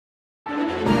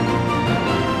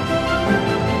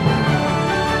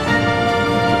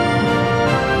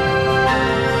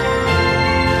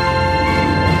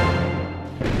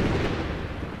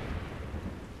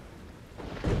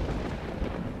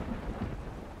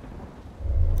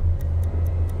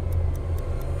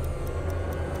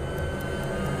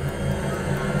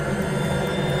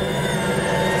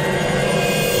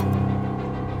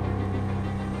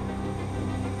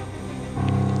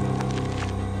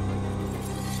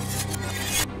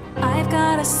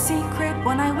got a secret,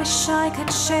 one I wish I could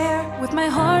share with my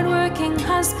hardworking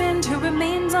husband who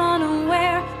remains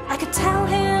unaware. I could tell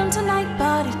him tonight,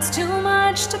 but it's too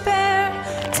much to bear.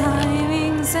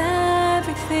 Timing's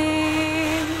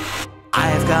everything.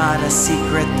 I've got a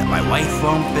secret that my wife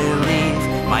won't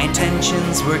believe. My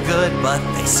intentions were good, but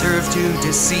they serve to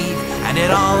deceive. And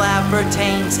it all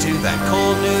appertains to that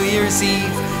cold New Year's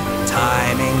Eve.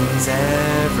 Timing's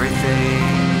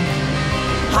everything.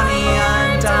 Honey,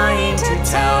 I'm dying to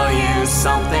tell you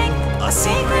something, a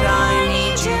secret I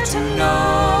need you to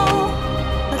know.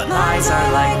 But lies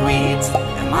are like weeds,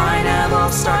 and mine have all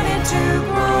started to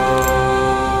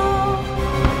grow.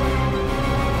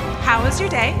 How was your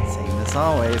day? Same as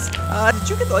always. Did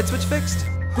you get the light switch fixed?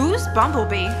 Who's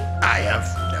Bumblebee? I have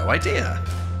no idea.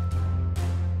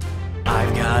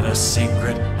 I've got a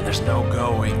secret, and there's no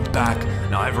going back.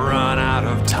 Now I've run out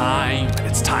of time,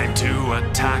 it's time to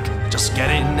attack. Just get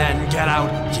in and get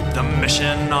out, keep the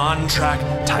mission on track.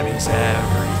 Timing's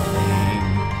everything.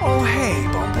 Oh hey,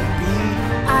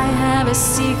 Bumblebee. I have a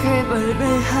secret, but it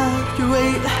may have to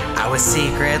wait. I was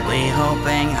secretly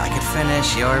hoping I could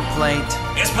finish your plate.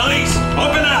 Yes, police,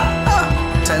 open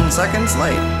up! 10 seconds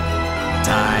late.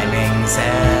 Timing's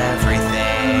everything.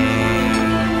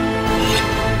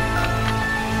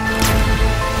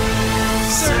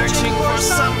 Searching for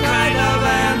some kind of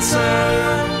answer,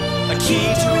 a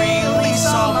key to release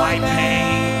all my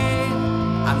pain.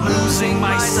 I'm losing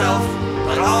myself,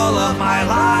 but all of my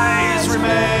lies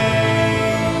remain.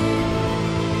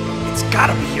 It's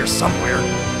gotta be here somewhere.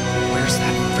 Where's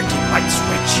that freaking light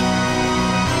switch?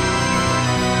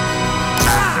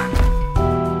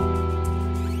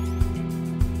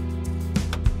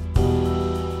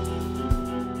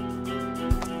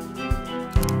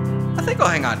 I think I'll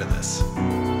hang on to this.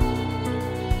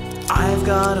 I've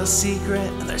got a secret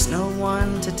and there's no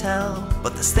one to tell.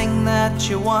 But this thing that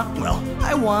you want, well,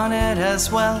 I want it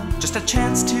as well. Just a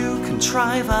chance to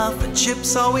contrive how the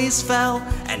chips always fell.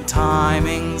 And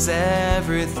timing's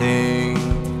everything.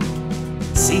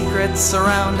 Secrets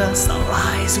surround us, the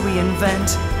lies we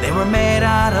invent. They were made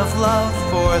out of love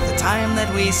for the time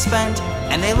that we spent.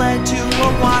 And they led to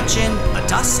a watching a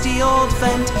dusty old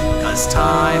vent. 'Cause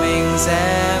timing's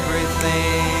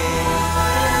everything.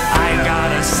 I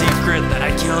got a secret that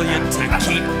I kill you to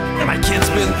keep. And my kid's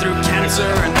been through cancer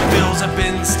and the bills have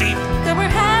been steep. That we're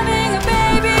having a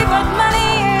baby, but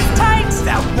money is tight.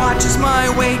 That watches my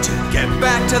way to get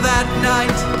back to that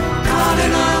night. Caught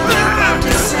in a loop of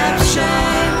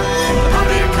deception. The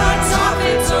puppet cuts off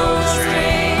its own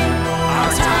string.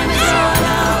 Our time is run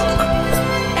out,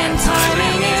 and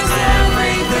timing is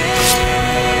everything.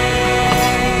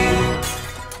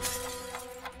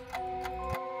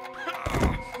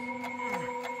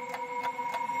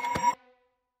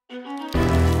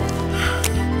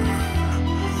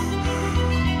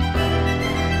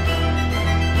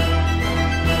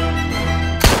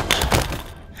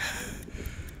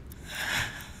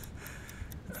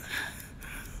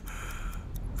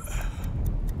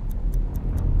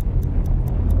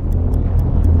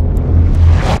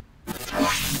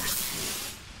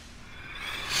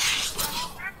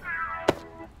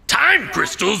 Time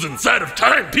crystals inside of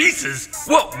timepieces?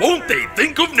 What won't they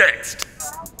think of next?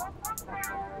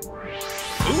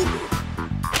 Ooh.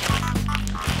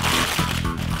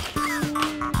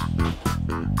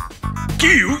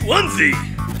 Cute onesie.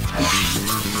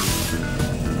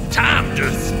 Time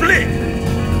to split.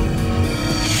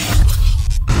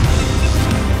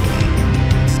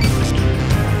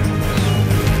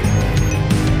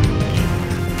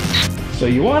 So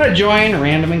you want to join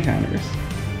Random Encounters?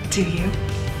 Do you?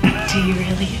 Do you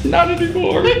really? Not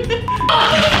anymore.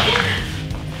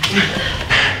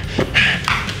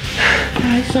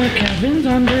 I saw Kevin's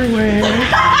underwear.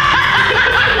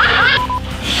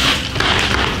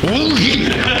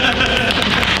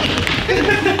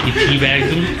 You teabagged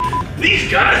him?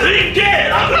 These guys ain't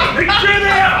dead. I'm gonna make sure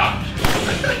they are.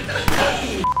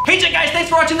 Hey guys, thanks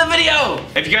for watching the video!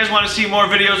 If you guys want to see more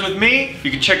videos with me,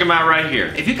 you can check them out right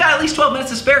here. If you've got at least 12 minutes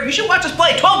to spare, you should watch us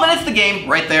play 12 minutes the game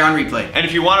right there on replay. And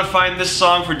if you want to find this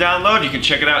song for download, you can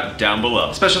check it out down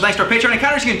below. Special thanks to our Patreon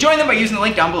encounters. You can join them by using the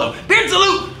link down below. Beard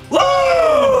salute! Woo!